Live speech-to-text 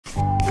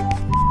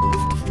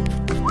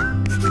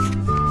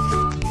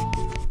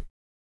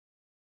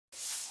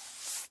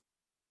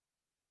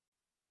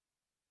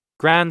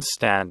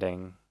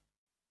Grandstanding.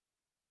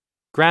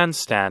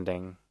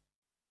 Grandstanding.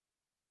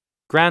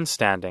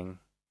 Grandstanding.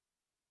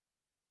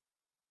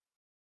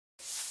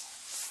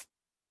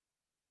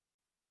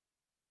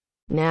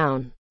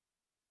 Noun.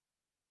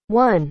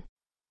 1.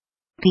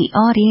 The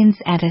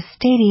audience at a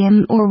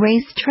stadium or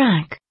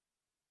racetrack.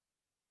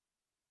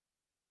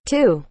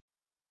 2.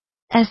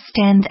 A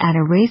stand at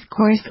a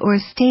racecourse or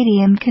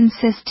stadium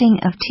consisting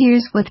of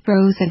tiers with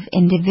rows of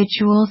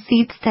individual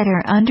seats that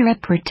are under a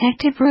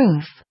protective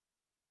roof.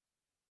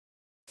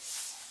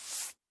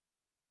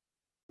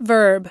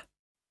 Verb.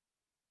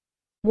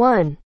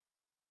 1.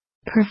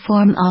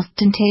 Perform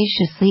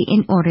ostentatiously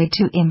in order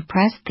to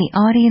impress the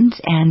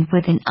audience and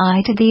with an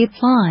eye to the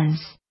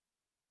applause.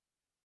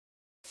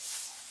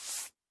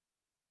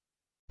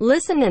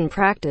 Listen and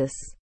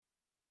practice.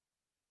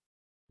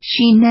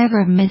 She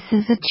never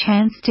misses a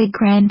chance to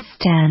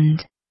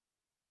grandstand.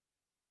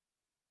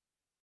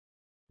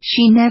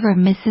 She never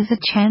misses a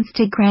chance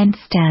to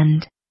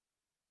grandstand.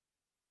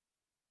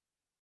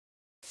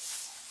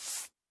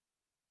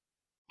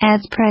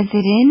 As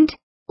president,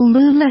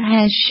 Lula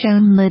has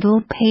shown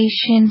little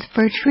patience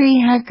for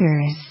tree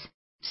huggers.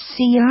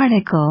 See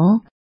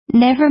article,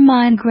 Never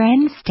mind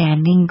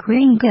grandstanding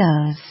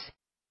gringos.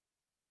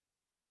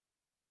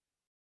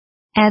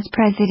 As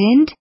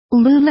president,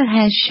 Lula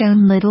has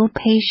shown little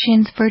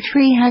patience for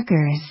tree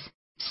huggers.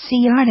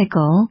 See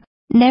article,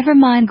 Never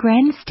mind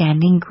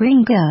grandstanding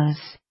gringos.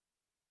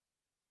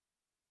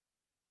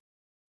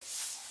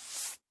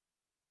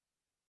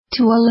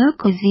 To a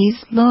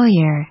Locozi's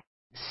lawyer,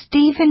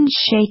 Stephen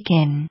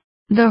shaken,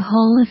 the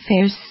whole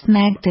affair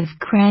smacked of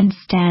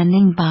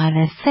grandstanding by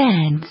the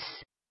fence.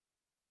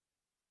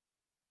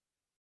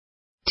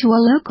 To a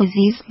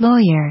Locozi's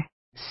lawyer,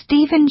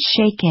 Stephen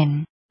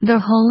shaken, the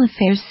whole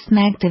affair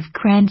smacked of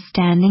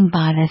grandstanding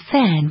by the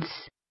fence.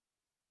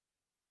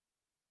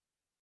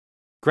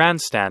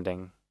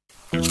 Grandstanding.